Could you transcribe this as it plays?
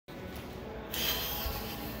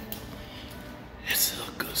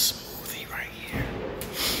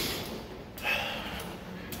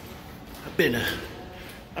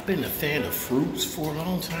been a fan of fruits for a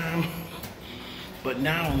long time, but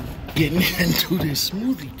now I'm getting into this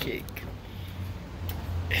smoothie kick.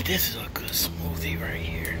 And this is a good smoothie right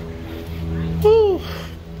here. Woo!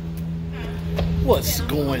 What's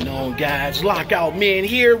going on, guys? Lockoutmen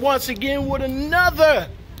here once again with another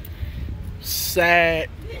sad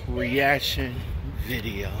reaction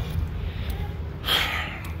video.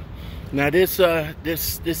 Now this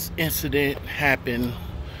incident happened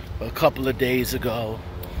a couple of days ago.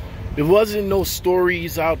 There wasn't no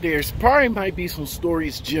stories out there. There probably might be some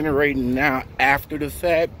stories generating now after the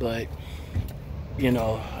fact, but you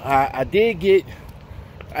know, I did get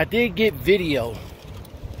video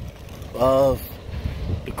of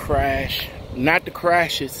the crash. Not the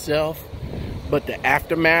crash itself, but the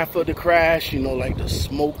aftermath of the crash, you know, like the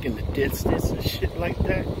smoke and the distance and shit like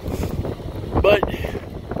that. But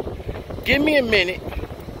give me a minute,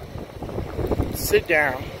 sit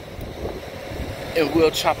down, and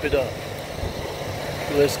we'll chop it up.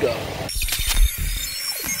 Let's go.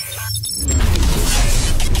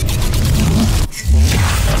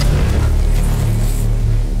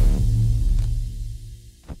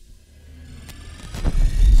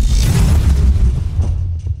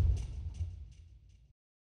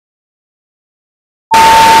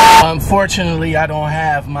 Unfortunately, I don't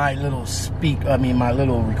have my little my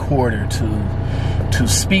little recorder to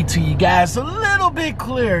speak to you guys a little bit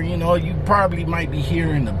clear. You know, you probably might be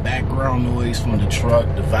hearing the background noise from the truck,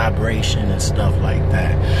 the vibration and stuff like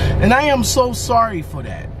that. And I am so sorry for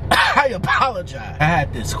that. I apologize. I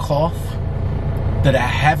had this cough that I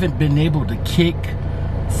haven't been able to kick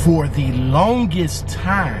for the longest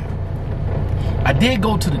time. I did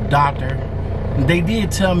go to the doctor. They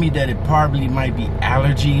did tell me that it probably might be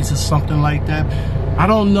allergies or something like that. I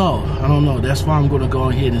don't know. That's why I'm going to go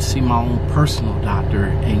ahead and see my own personal doctor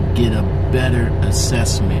and get a better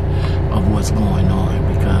assessment of what's going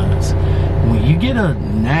on. Because when you get a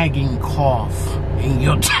nagging cough in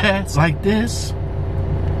your chest like this,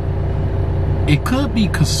 it could be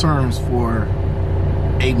concerns for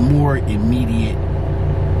a more immediate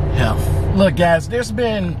health. Look, guys, there's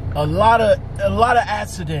been a lot of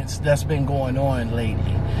accidents that's been going on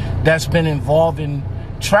lately that's been involving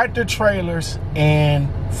tractor trailers and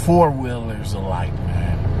four-wheelers alike,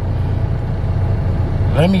 man.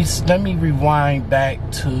 Let me rewind back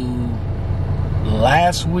to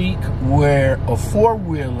last week where a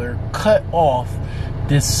four-wheeler cut off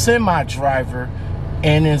this semi-driver,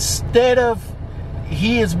 and instead of,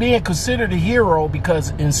 he is being considered a hero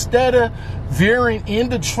because instead of veering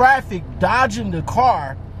into traffic, dodging the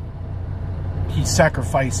car, he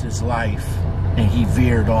sacrificed his life and he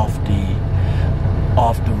veered off the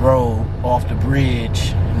road, off the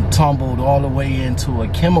bridge, and tumbled all the way into a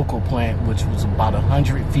chemical plant, which was about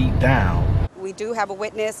 100 feet down. We do have a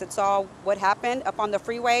witness that saw what happened up on the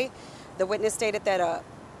freeway. The witness stated that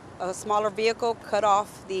a smaller vehicle cut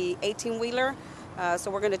off the 18-wheeler.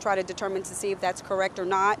 So we're going to try to determine to see if that's correct or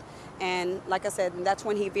not. And like I said, that's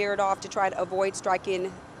when he veered off to try to avoid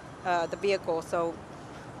striking the vehicle. So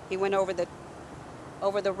he went over the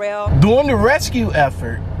rail. During the rescue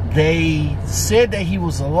effort, they said that he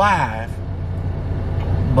was alive,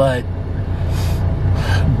 but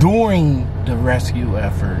during the rescue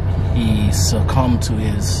effort, he succumbed to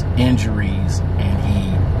his injuries and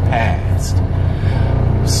he passed.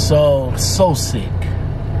 So sick.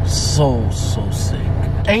 So sick.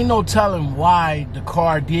 Ain't no telling why the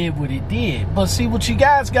car did what it did. But see, what you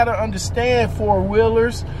guys got to understand,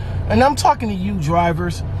 four-wheelers, and I'm talking to you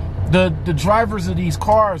drivers, the drivers of these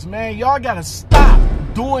cars, man, y'all got to stop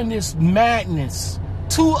doing this madness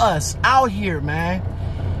to us out here, man.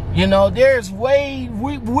 You know,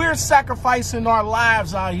 we're sacrificing our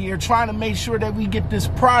lives out here trying to make sure that we get this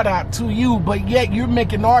product to you, but yet you're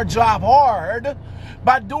making our job hard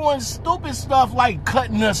by doing stupid stuff like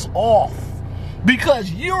cutting us off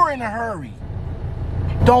because you're in a hurry.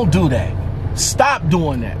 Don't do that. Stop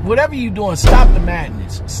doing that. Whatever you're doing, stop the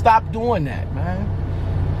madness. Stop doing that, man.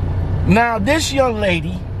 Now, this young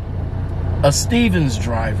lady, a Stevens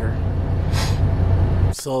driver.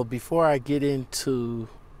 So before I get into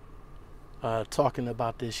talking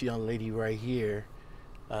about this young lady right here,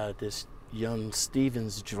 this young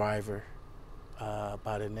Stevens driver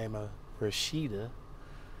by the name of Rayshawnda,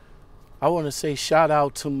 I want to say shout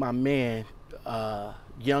out to my man,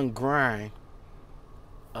 Young Grind,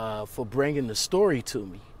 for bringing the story to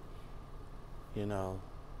me. You know,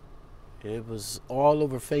 it was all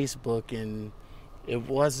over Facebook and it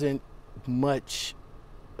wasn't much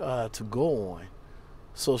to go on.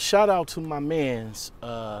 So shout out to my man's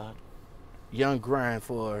Young Grind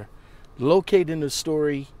for locating the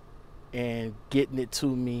story and getting it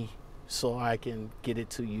to me so I can get it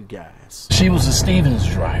to you guys. She was a Stevens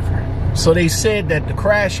driver. So they said that the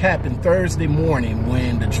crash happened Thursday morning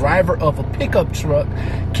when the driver of a pickup truck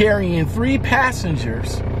carrying 3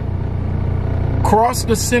 passengers crossed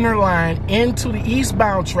the center line into the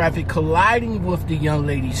eastbound traffic, colliding with the young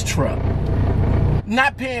lady's truck.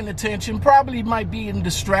 Not paying attention, probably might be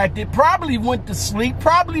distracted, probably went to sleep,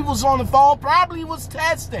 probably was on the phone, probably was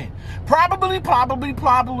testing, probably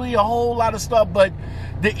a whole lot of stuff, but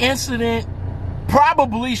the incident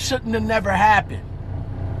probably shouldn't have never happened.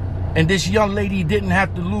 And this young lady didn't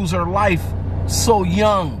have to lose her life so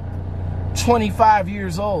young, 25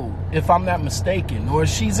 years old, if I'm not mistaken, or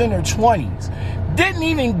she's in her 20s. Didn't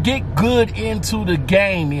even get good into the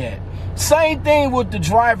game yet. Same thing with the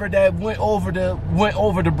driver that went over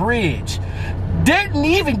the bridge. Didn't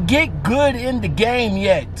even get good in the game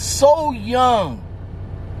yet. So young.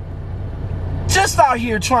 Just out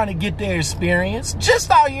here trying to get their experience.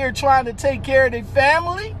 Just out here trying to take care of their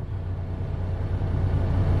family.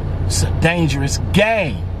 It's a dangerous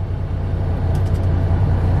game.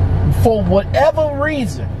 For whatever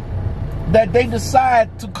reason that they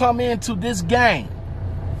decide to come into this game,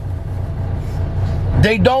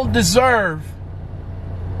 they don't deserve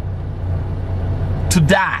to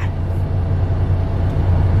die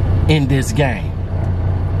in this game.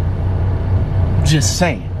 Just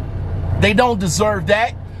saying. They don't deserve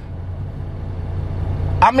that.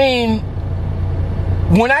 I mean,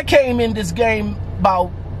 when I came in this game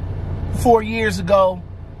about 4 years ago,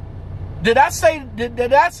 did I say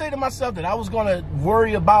to myself that I was going to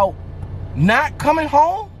worry about not coming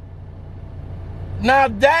home? Now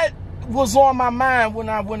that was on my mind when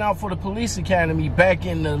I went out for the police academy back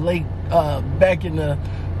in the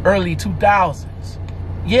early 2000s.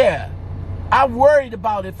 Yeah, I worried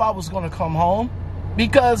about if I was going to come home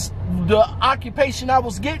because the occupation I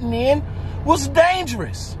was getting in was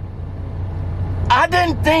dangerous. I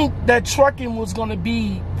didn't think that trucking was going to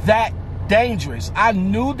be that dangerous. I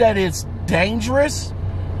knew that it's dangerous,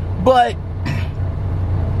 but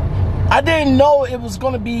I didn't know it was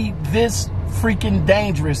going to be this freaking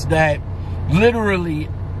dangerous that literally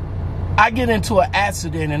I get into an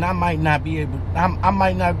accident and I might not be able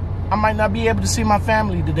to see my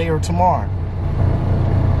family today or tomorrow.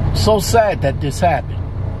 So sad that this happened.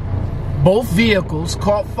 Both vehicles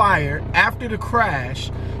caught fire after the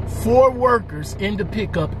crash. 4 workers in the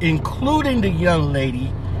pickup, including the young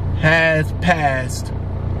lady, has passed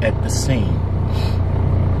at the scene.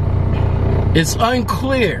 It's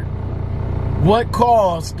unclear what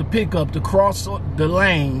caused the pickup to cross the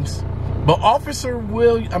lanes, but Officer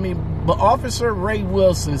Ray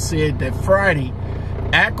Wilson said that Friday,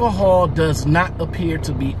 alcohol does not appear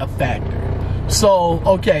to be a factor. So,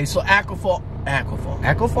 okay, so alcohol,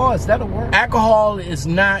 is that a word? Alcohol is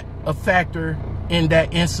not a factor in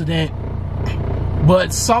that incident,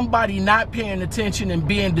 but somebody not paying attention and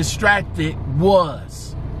being distracted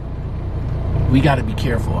was. We got to be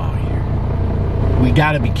careful out here. We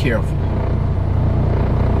got to be careful.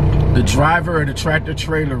 The driver of the tractor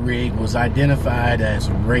trailer rig was identified as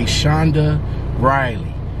Rayshawnda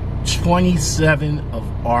Riley, 27, of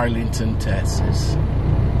Arlington, Texas.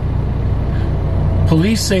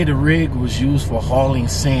 Police say the rig was used for hauling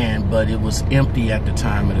sand, but it was empty at the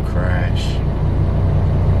time of the crash.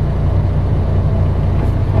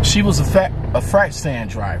 She was a frac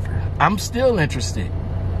sand driver. I'm still interested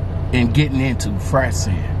in getting into frac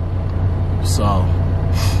sand. So,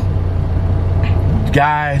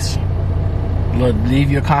 guys, leave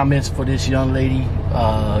your comments for this young lady.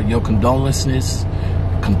 Your condolence,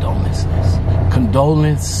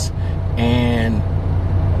 and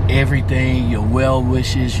everything, your well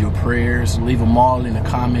wishes, your prayers. Leave them all in the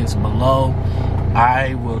comments below.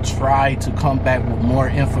 I will try to come back with more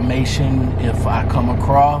information if I come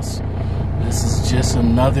across. This is just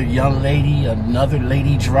another young lady, another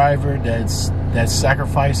lady driver that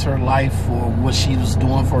sacrificed her life for what she was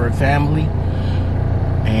doing for her family.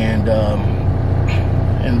 And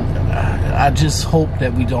I just hope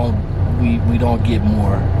that we don't get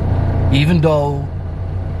more. Even though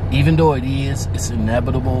it's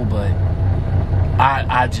inevitable, but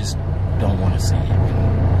I just don't want to see it.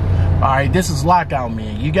 Alright, this is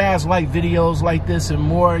Lockoutmen. You guys like videos like this and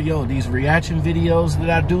more? Yo, these reaction videos that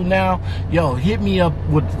I do now, yo, hit me up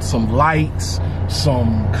with some likes,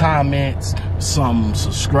 some comments, some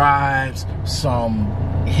subscribes,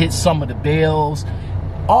 hit some of the bells,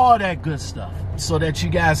 all that good stuff, so that you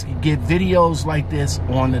guys can get videos like this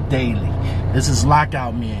on the daily. This is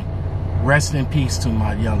Lockoutmen. Rest in peace to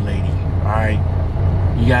my young lady. Alright,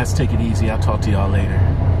 you guys take it easy. I'll talk to y'all later.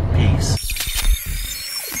 Peace.